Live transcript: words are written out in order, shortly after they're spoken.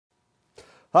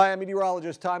Hi, I'm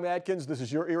meteorologist Tom Atkins. This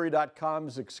is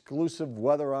YourErie.com's exclusive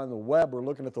weather on the web. We're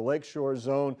looking at the Lakeshore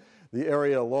zone, the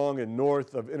area along and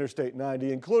north of Interstate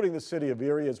 90, including the city of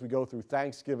Erie as we go through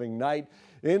Thanksgiving night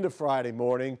into Friday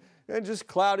morning. And just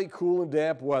cloudy, cool and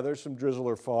damp weather, some drizzle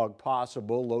or fog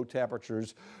possible, low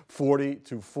temperatures 40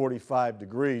 to 45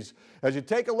 degrees. As you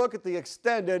take a look at the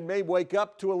extended, may wake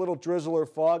up to a little drizzle or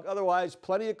fog. Otherwise,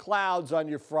 plenty of clouds on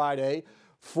your Friday,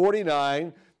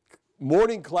 49.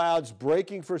 Morning clouds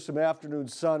breaking for some afternoon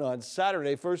sun on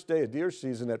Saturday, first day of deer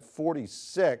season at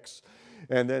 46.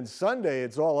 And then Sunday,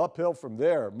 it's all uphill from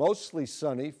there. Mostly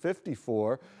sunny,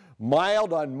 54.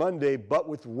 Mild on Monday, but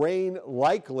with rain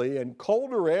likely and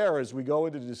colder air as we go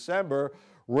into December.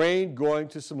 Rain going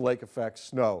to some lake effect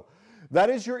snow. That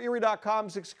is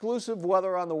YourErie.com's exclusive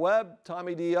weather on the web.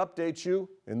 Tommy D updates you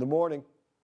in the morning.